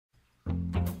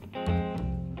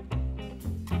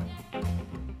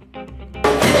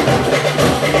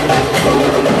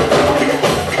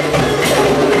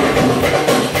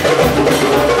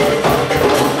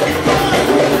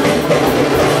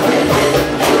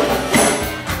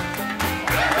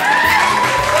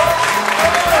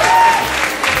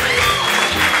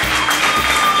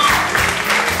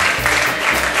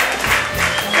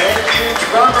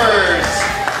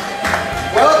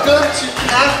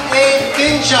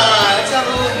Finjan. Let's have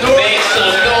a little noise. Make some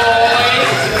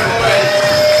noise.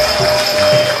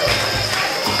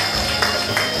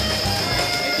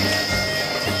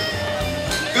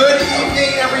 Good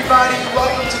evening, everybody.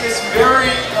 Welcome to this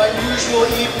very unusual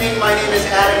evening. My name is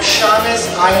Adam Shamus.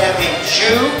 I am a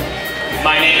Jew.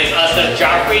 My name is Asad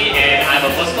Jafri, and I'm a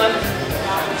Muslim.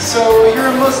 So you're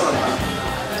a Muslim?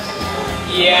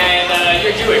 Yeah, and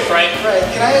you're Jewish, right? Right.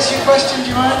 Can I ask you a question? Do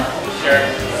you mind? Sure.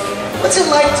 What's it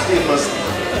like to be a Muslim?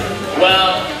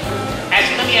 Well,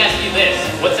 actually, let me ask you this.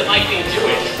 What's it like being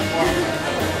Jewish?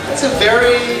 That's a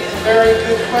very, very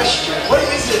good question. What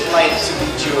is it like to be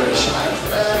Jewish?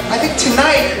 I think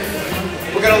tonight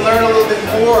we're going to learn a little bit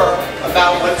more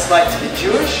about what it's like to be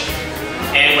Jewish.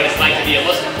 And what it's like to be a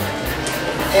Muslim.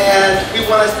 And we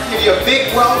want to give you a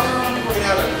big welcome. We're going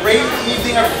to have a great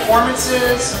evening of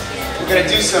performances. We're going to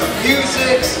do some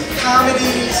music, some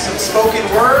comedy, some spoken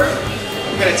word.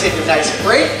 We're going to take a nice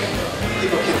break.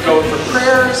 People can go for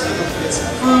prayers, people can get some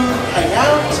food, hang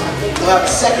out. We'll have a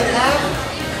second half,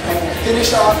 and we'll finish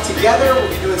off together. We'll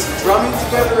be doing some drumming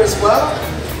together as well.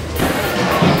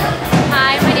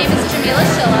 Hi, my name is Jamila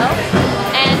Shillo,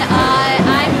 and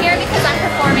I'm here because I'm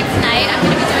performing tonight. I'm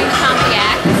going to be doing the comedy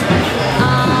act.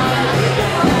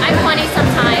 I'm funny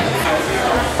sometimes.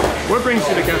 What brings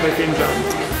you to Cafe Finjan?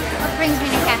 What brings me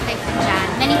to Cafe Finjan?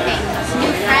 Many things. New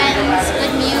friends,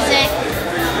 good music,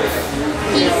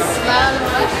 peace, love,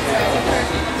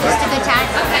 just a good time.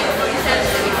 Okay.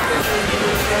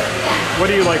 What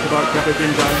do you like about Cafe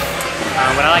Finjan?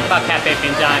 What I like about Cafe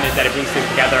Finjan is that it brings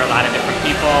together a lot of different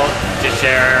people to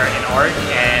share in art,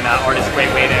 and art is a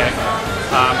great way to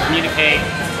communicate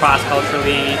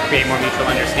cross-culturally, create more mutual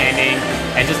understanding,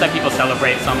 and just let people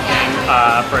celebrate something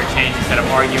for a change instead of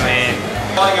arguing.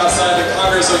 Yelling outside the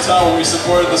Congress Hotel when we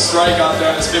supported the strike out there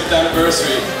on its 5th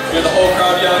anniversary. We had the whole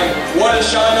crowd yelling, "What a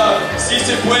shine up! Si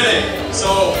se puede!"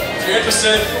 So if you're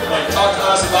interested, talk to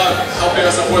us about helping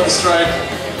us support the strike.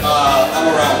 I'm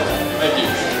around. Thank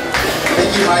you.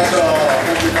 Thank you, Michael.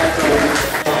 Thank you, Michael.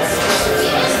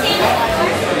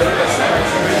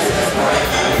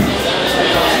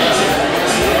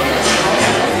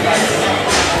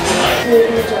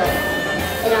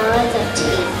 It all adds up to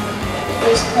eat.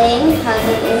 There's playing,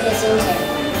 hugging, and kissing too.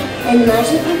 And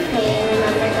much of you pray and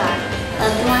remember God,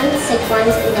 loved ones, sick ones,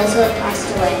 and those who have passed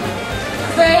away.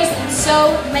 First in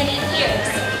so many years.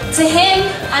 To him,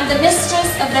 I'm the mistress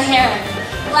of the harem.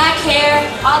 Black hair,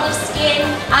 olive skin,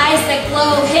 eyes that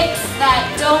glow, hips that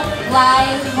don't lie.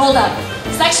 Hold up.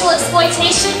 Sexual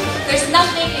exploitation, there's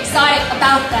nothing exotic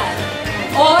about that.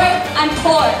 Or I'm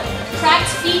poor.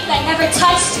 Cracked feet that never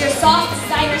touched your soft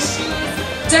designer shoes.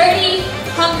 Dirty,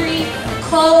 hungry,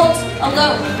 cold,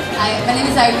 alone. Hi, my name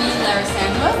is Irene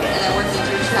Larasandra, and I work at the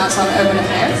Jewish Council on Urban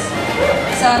Affairs.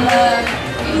 So I'm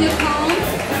reading a poem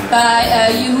by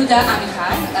Yehuda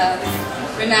Amichai, a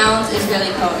renowned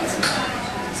Israeli poet.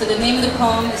 So the name of the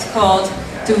poem is called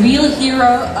 "The Real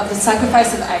Hero of the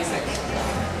Sacrifice of Isaac."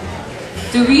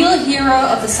 The real hero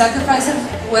of the sacrifice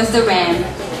was the ram,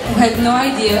 who had no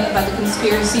idea about the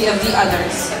conspiracy of the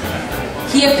others.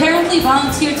 He apparently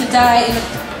volunteered to die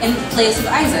in the place of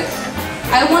Isaac.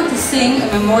 I want to sing a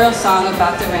memorial song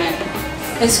about the ram.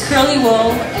 His curly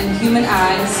wool and human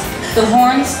eyes, the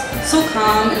horns so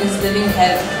calm in his living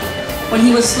head. When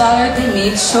he was slaughtered, they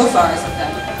made shofars of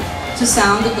them to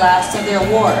sound the blast of their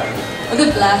war, or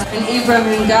the blast in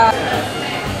Abraham God.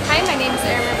 Hi, my name is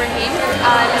Erin Ibrahim.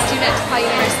 I'm a student at DePaul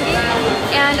University,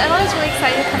 and I'm always really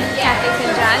excited to come to Cafe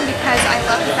Finjan because I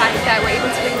love the fact that we're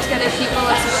able to bring together people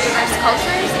of such diverse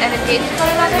cultures and engage with one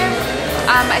another.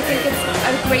 I think it's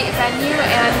a great venue,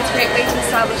 and it's a great way to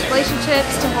establish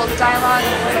relationships, to hold a dialogue,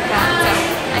 and things like that, so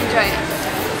I enjoy it.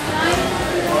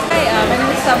 Hi, my name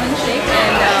is Salman Sheikh,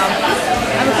 and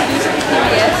I'm a producer for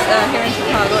PBS here in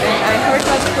Chicago, and I heard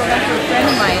about the program from a friend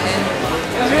of mine, and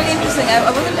it was really interesting.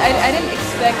 I didn't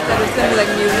expect that it was going to be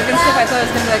like music and stuff. I thought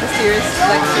it was going to be like a serious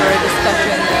lecture,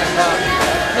 discussion, and,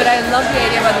 but I love the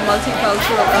idea about the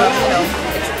multicultural,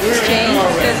 exchange,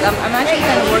 because I'm actually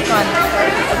trying to work on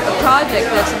a project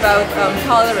that's about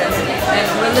tolerance and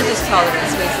religious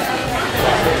tolerance, basically.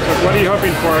 What are you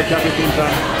hoping for at Cafe Finjan?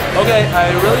 Okay,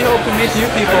 I really hope to meet new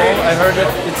people. I heard that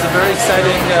it's a very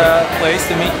exciting place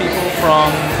to meet people from,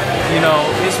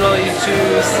 Israeli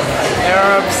Jews,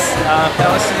 Arabs,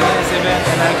 Palestinians even,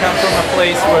 and I come from a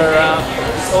place where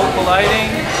it's all colliding,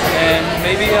 and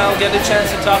maybe I'll get a chance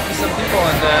to talk to some people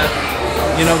and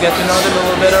get to know them a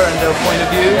little better and their point of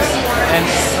views, and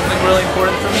it's something really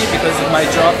important for me because of my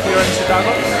job here in Chicago.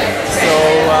 So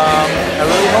I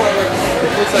really hope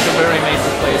it looks like a very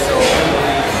amazing place, so I'm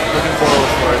really looking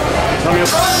forward for it. Tell me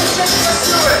about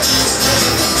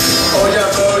Oh,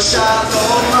 Yavo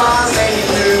Shalom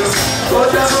Aleinu. Oh,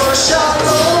 Yavo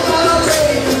Shalom